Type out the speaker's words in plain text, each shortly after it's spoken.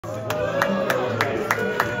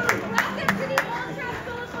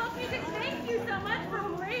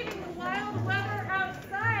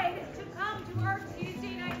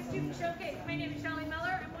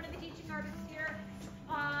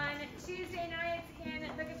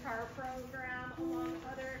program, among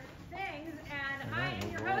other things. And I am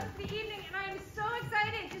your host for the evening, and I am so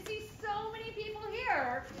excited to see so many people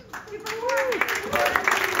here to perform. We'd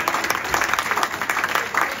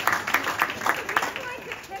like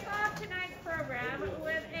to kick off tonight's program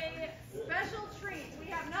with a special treat. We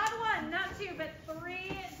have not one, not two, but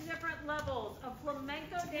three different levels of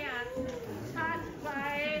flamenco dance taught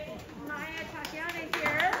by Maya Tatiana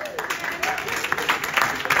here.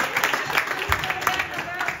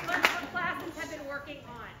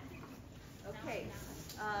 Okay,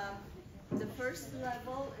 the first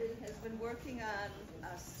level has been working on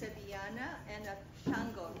a sevillana and a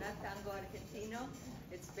tango, not tango argentino.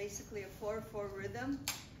 It's basically a 4/4 rhythm.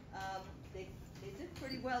 They did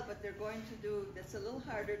pretty well, but they're going to do, that's a little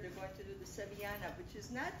harder, they're going to do the sevillana, which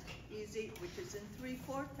is not easy, which is in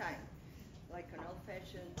 3/4 time, like an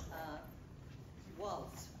old-fashioned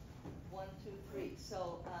waltz. 1, 2, 3.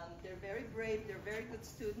 So they're very brave, they're very good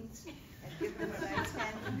students, and give them a nice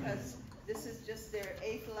hand because this is just their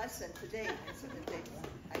 8th lesson today, and so that they,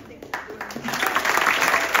 I think they're doing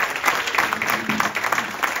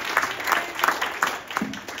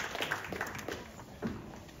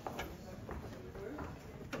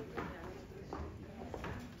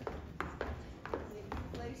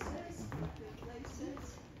places.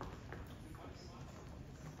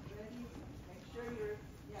 Ready? Make sure you're,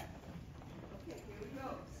 yeah. Okay, here we go.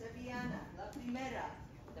 Sevillana, la primera,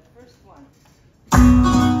 the first one.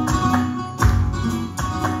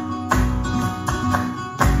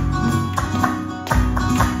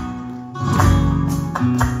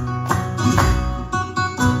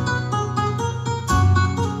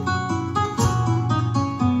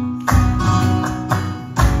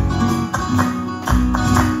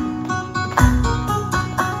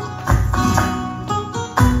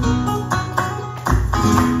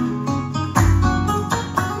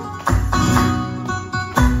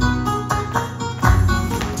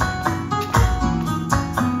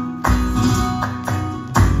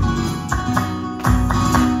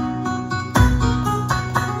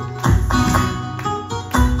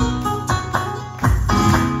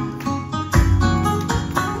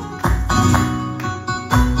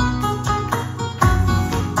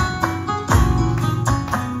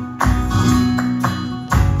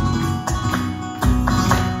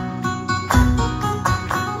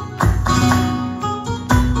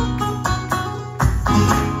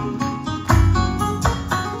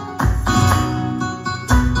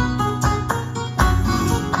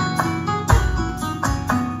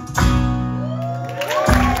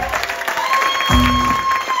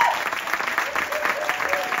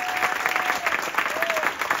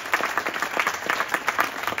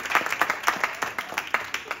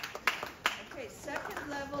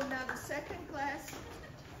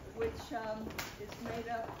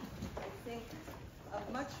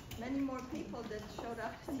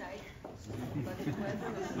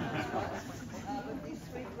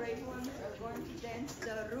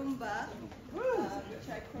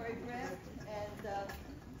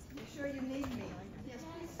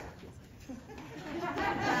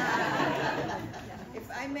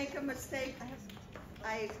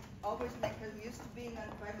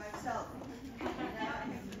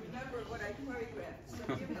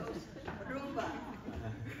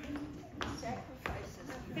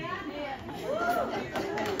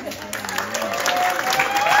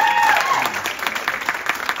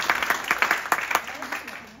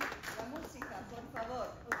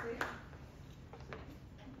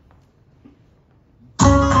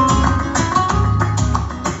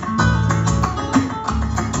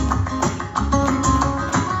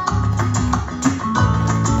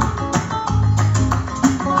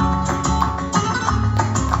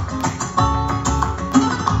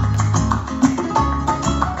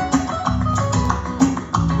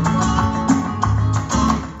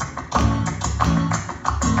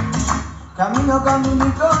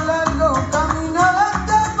 Caminito largo, camino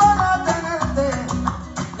lento para tenerte.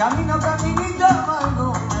 Camino, caminito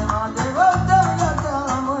amargo, me va a llevarte hasta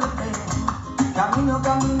la muerte. Camino,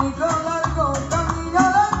 caminito largo, camino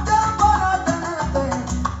lento para tenerte.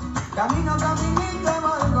 Camino, caminito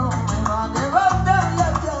amargo, me va a llevarte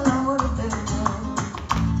hasta la muerte.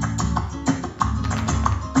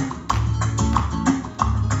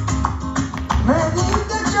 Me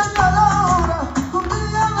diste chata la hora, un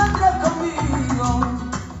día vendrás conmigo.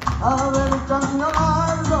 A ver el camino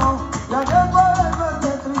largo, ya que por el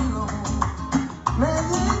verde trigo. Me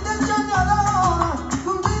diste chata la hora,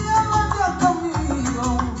 un día vendrás conmigo.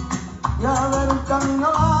 Y a ver el camino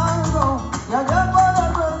largo, ya que por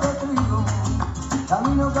el verde trigo.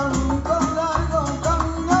 Camino, caminito largo,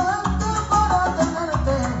 camino lento para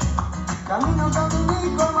tenerte. Camino,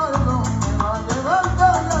 caminito largo.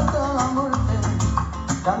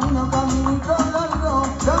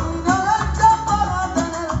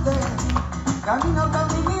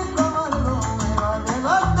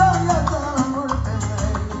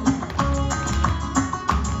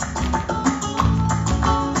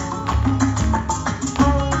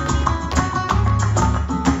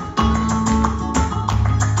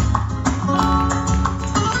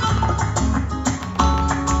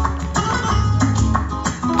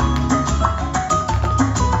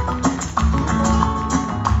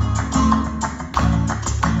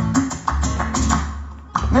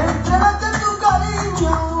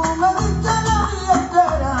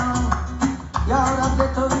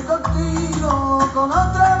 con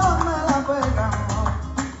otra voz me la pegan.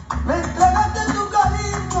 Me entregaste tu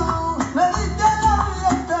cariño, me diste la vida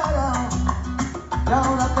entera. Y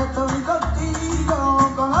ahora que estoy contigo,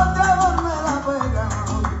 con otra voz me la pegan.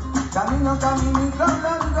 Camino, caminito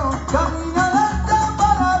largo, camino lento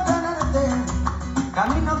para tenerte.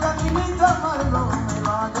 Camino, caminito amargo, me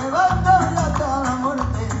va llevando ya hasta la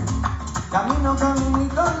muerte. Camino,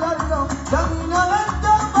 caminito largo, camino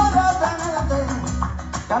lento para tenerte.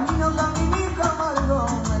 Camino, caminito amargo,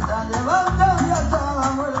 me está llevando ya hasta la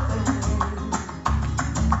muerte.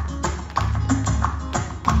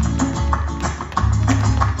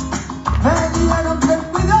 Me dijeron ten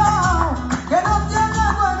cuidado, que no tiene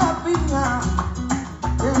buena piña.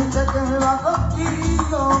 Piensa que me va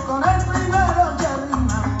contigo, con el primero se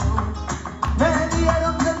arrima. Me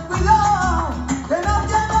dijeron ten cuidado, que no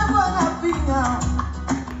tiene buena piña.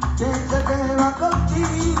 Piensa que me va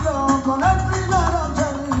contigo, con el primero se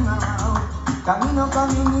arrima. Camino,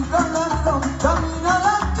 caminito largo, camino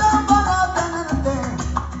lento para tenerte.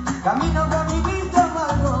 Camino, caminito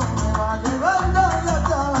amargo, me va llevando ya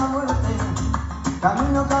hasta la muerte.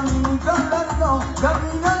 Camino, caminito largo,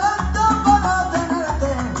 camino lento para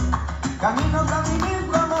tenerte. Camino,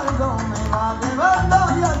 caminito amargo, me va llevando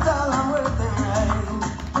ya hasta la muerte.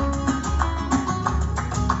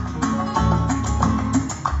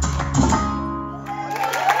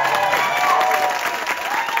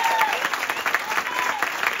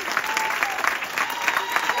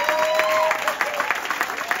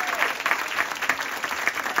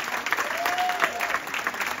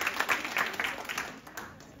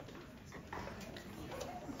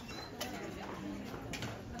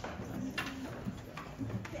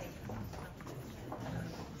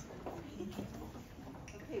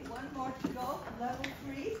 Okay, one more to go, level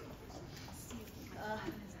 3,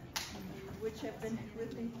 which have been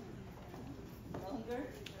with me longer.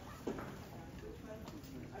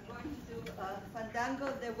 I'm going to do Fandango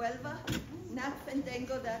de Huelva, not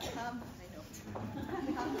fandango.com. I know.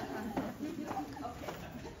 Okay,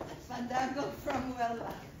 Fandango from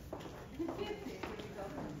Huelva.